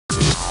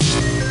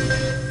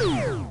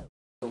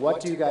what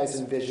do you guys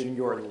envision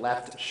your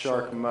left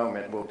shark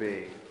moment will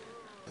be?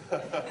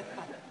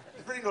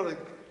 It's really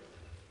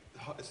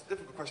not it's a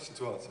difficult question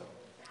to answer.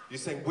 You're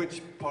saying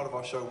which part of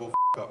our show will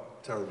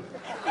up terribly?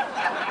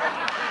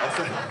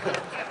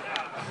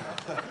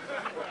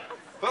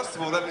 First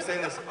of all, let me say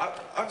this.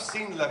 I've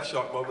seen Left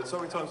Shark moment so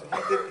many times.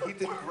 He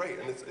did great,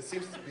 and it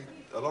seems to be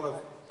a lot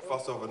of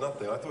fuss over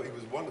nothing. I thought he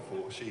was wonderful,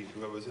 or she,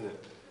 whoever was in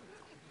it.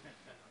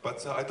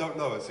 But I don't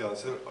know is the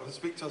answer.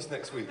 Speak to us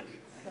next week.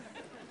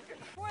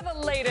 For the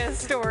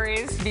latest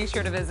stories, be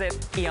sure to visit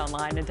E!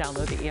 Online and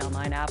download the E!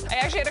 Online app. I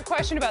actually had a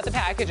question about the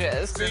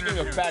packages. Speaking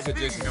of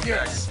packages,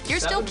 yes. You're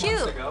still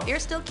cute. You're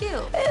still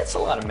cute. It's a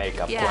lot of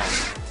makeup. Yeah.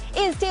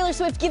 Is Taylor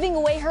Swift giving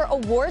away her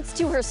awards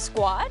to her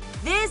squad?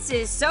 This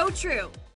is so true.